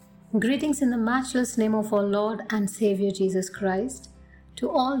Greetings in the matchless name of our Lord and Savior Jesus Christ to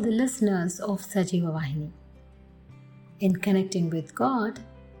all the listeners of Sajiva Vahini. In connecting with God,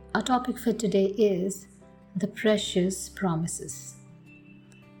 our topic for today is the precious promises.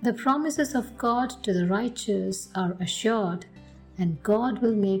 The promises of God to the righteous are assured, and God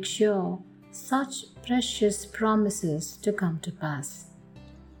will make sure such precious promises to come to pass.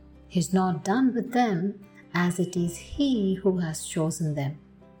 He is not done with them, as it is He who has chosen them.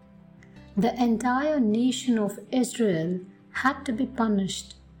 The entire nation of Israel had to be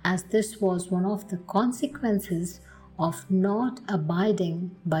punished, as this was one of the consequences of not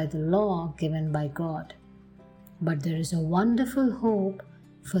abiding by the law given by God. But there is a wonderful hope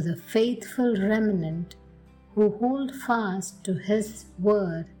for the faithful remnant who hold fast to His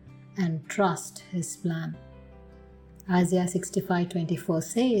word and trust His plan. Isaiah 65:24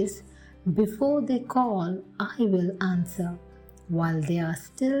 says, "Before they call, I will answer. While they are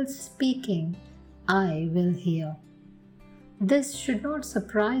still speaking, I will hear." This should not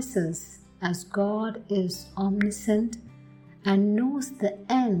surprise us, as God is omniscient and knows the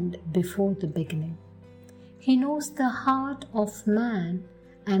end before the beginning. He knows the heart of man,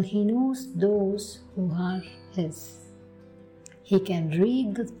 and He knows those who are His. He can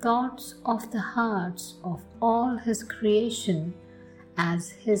read the thoughts of the hearts of all His creation,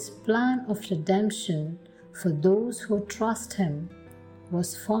 as His plan of redemption for those who trust Him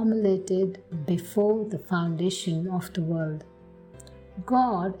was formulated before the foundation of the world.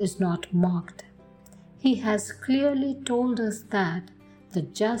 God is not mocked. He has clearly told us that the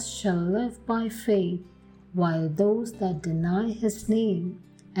just shall live by faith, while those that deny His name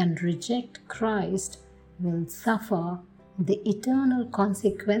and reject Christ will suffer the eternal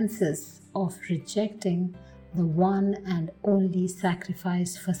consequences of rejecting the one and only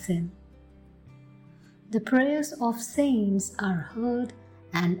sacrifice for sin. The prayers of saints are heard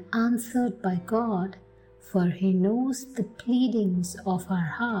and answered by God, for He knows the pleadings of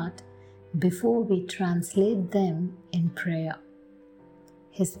our heart before we translate them in prayer.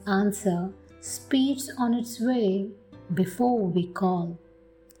 His answer speeds on its way before we call.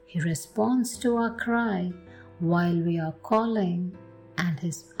 He responds to our cry while we are calling, and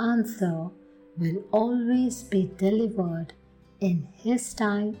His answer will always be delivered in His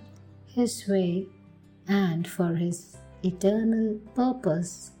time, His way, and for His eternal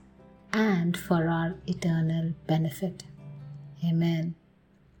purpose and for our eternal benefit. Amen.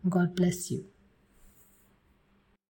 God bless you.